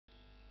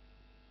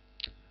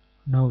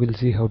Now we'll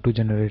see how to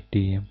generate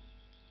DEM.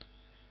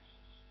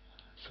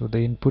 So the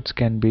inputs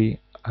can be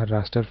a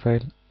raster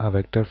file, a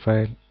vector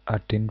file, a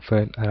tin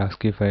file, or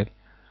ASCII file,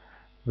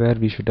 where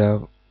we should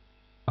have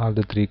all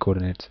the three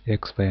coordinates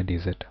x, y, and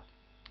z.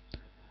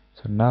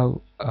 So now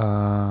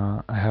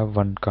I have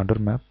one contour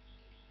map.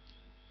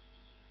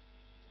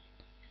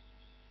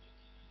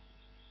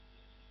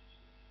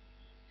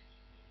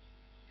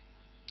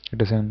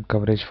 It is in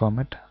coverage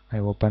format. I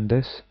open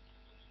this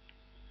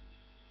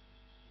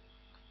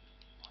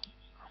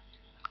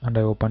and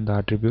I open the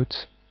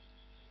attributes.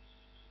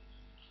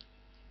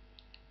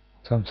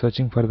 So I'm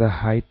searching for the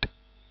height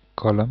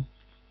column.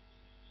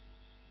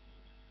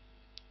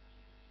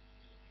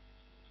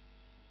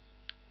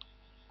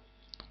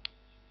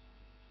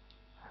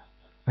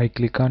 I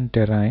click on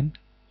terrain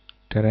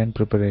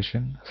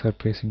preparation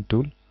surfacing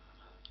tool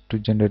to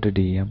generate a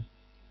DEM.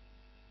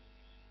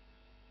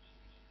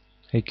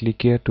 I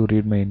click here to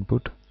read my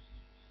input.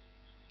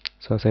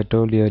 So as I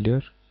told you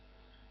earlier,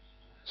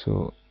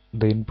 so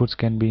the inputs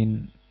can be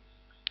in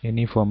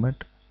any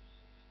format,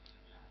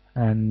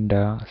 and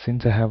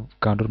since I have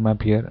contour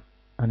map here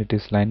and it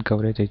is line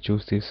coverage, I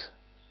choose this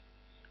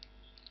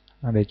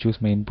and I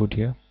choose my input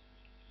here,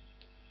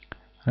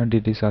 and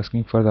it is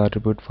asking for the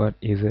attribute for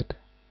Z.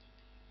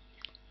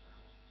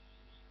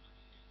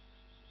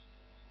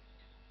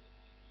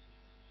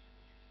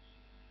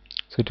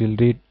 So it will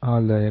read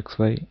all the x,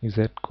 y,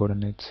 z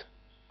coordinates.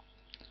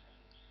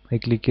 I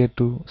click here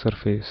to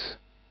surface.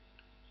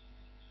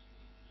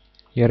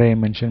 Here I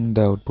am mentioning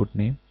the output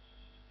name.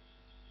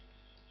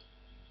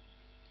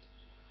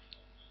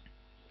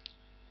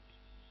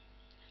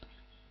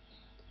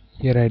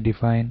 Here I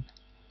define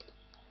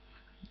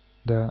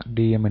the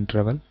DEM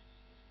interval.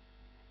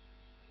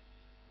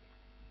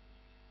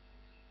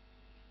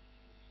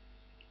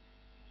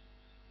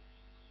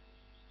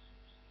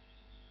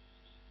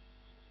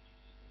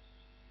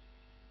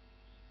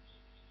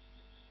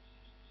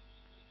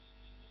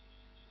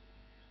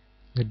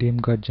 The DEM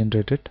got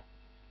generated.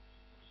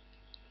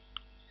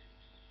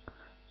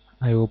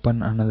 I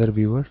open another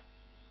viewer.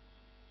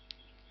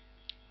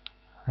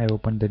 I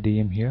open the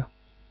DEM here.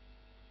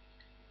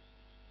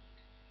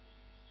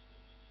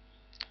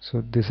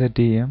 So this is a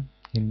DEM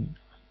in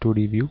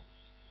 2D view,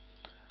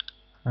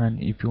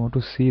 and if you want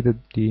to see the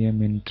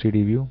DEM in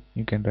 3D view,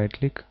 you can right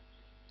click,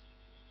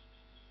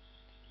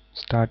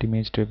 start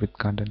image tray with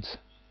contents.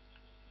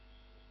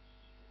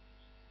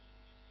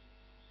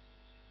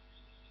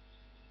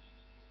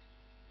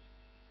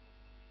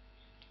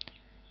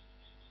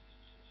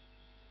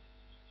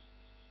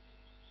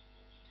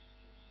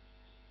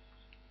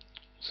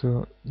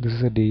 So this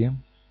is a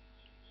DEM